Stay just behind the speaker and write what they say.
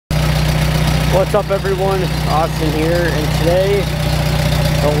What's up everyone, Austin here, and today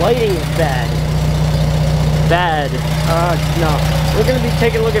the lighting is bad. No. We're going to be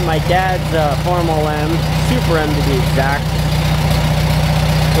taking a look at my dad's Farmall Super M to be exact.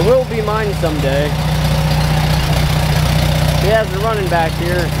 It will be mine someday. He has it running back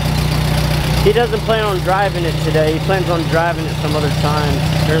here. He doesn't plan on driving it today. He plans on driving it some other time.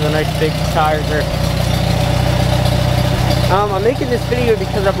 There's a nice big tires there. I'm making this video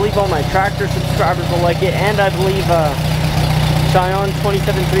because I believe all my tractor subscribers will like it, and I believe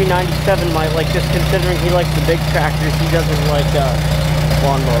Cheyenne27397 might like this, considering he likes the big tractors. He doesn't like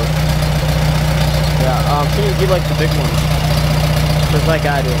lawnmowers. Yeah, he likes the big ones, just like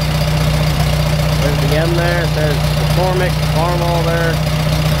I do. There's the M there. There's the McCormick, Farmall there.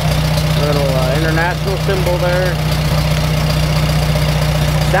 Little international symbol there.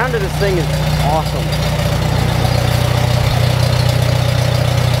 Sound of this thing is awesome.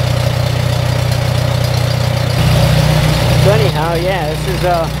 So anyhow, yeah, this is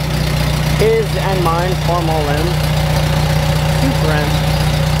his and mine Farmall Super M.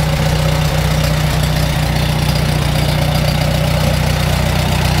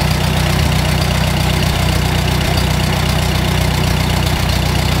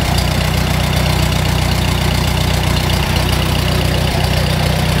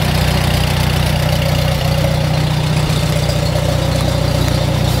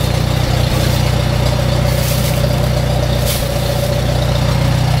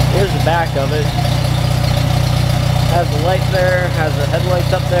 Here's the back of it. Has the light there, has the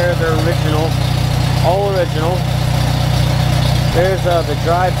headlights up there. They're original, all original. There's the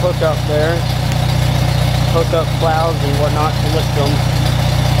drive hookup there. Hookup plows and whatnot to lift them.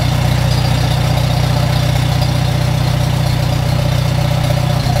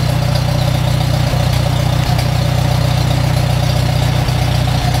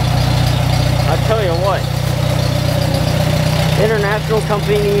 I tell you what. International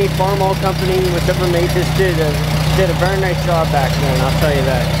company, Farmall company, whichever made this, did a very nice job back then, I'll tell you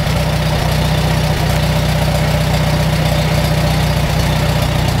that.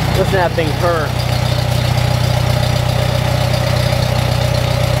 Listen to that thing purr.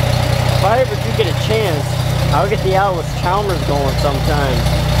 If I ever do get a chance, I'll get the Alice Chalmers going sometime.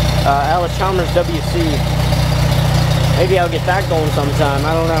 Alice Chalmers WC. Maybe I'll get that going sometime,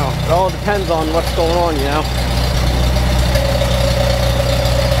 I don't know. It all depends on what's going on, you know.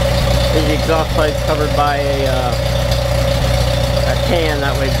 The exhaust pipe's covered by a can,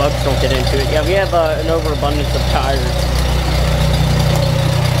 that way bugs don't get into it. Yeah, we have an overabundance of tires.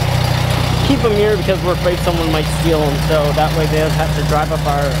 Keep them here because we're afraid someone might steal them, so that way they don't have to drive up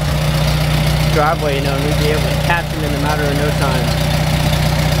our driveway, you know, and we'd be able to catch them in a matter of no time.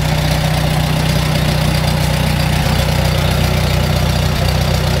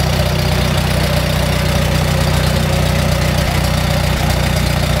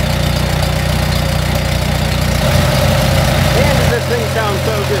 Thing sounds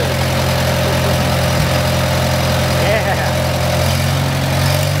so good. Yeah.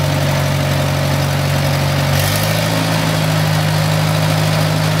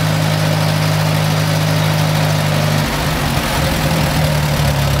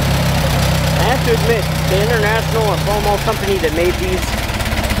 I have to admit, the international and Farmall company that made these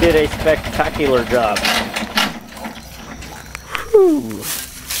did a spectacular job. Whew.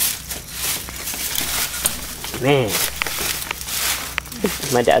 Man.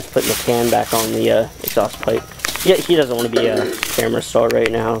 My dad's putting the can back on the exhaust pipe. Yeah, he doesn't want to be a camera star right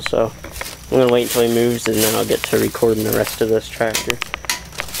now, so I'm going to wait until he moves and then I'll get to recording the rest of this tractor.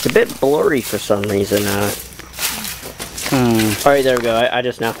 It's a bit blurry for some reason. Alright, there we go. I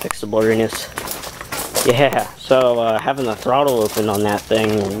just now fixed the blurriness. Yeah, so having the throttle open on that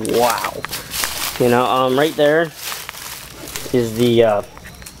thing, wow. You know, right there is the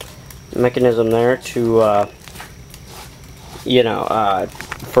mechanism there to you know,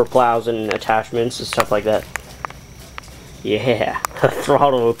 for plows and attachments and stuff like that. Yeah, the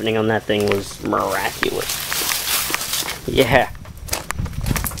throttle opening on that thing was miraculous. Yeah.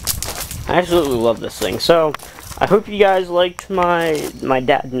 I absolutely love this thing. So, I hope you guys liked my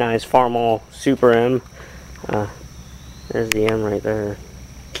dad and I's Farmall Super M. There's the M right there.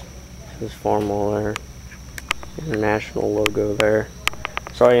 There's Farmall there. International logo there.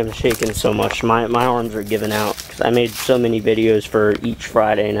 Sorry I'm shaking so much. My arms are giving out. I made so many videos for each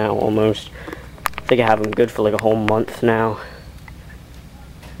Friday now, almost. I think I have them good for like a whole month now.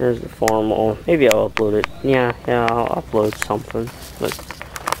 There's the Farmall. Maybe I'll upload it. Yeah, I'll upload something. But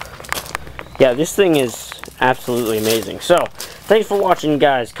yeah, this thing is absolutely amazing. So, thanks for watching,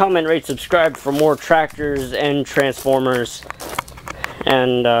 guys. Comment, rate, subscribe for more tractors and transformers.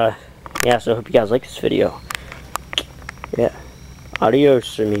 And yeah, so I hope you guys like this video. Yeah.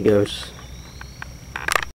 Adios, amigos.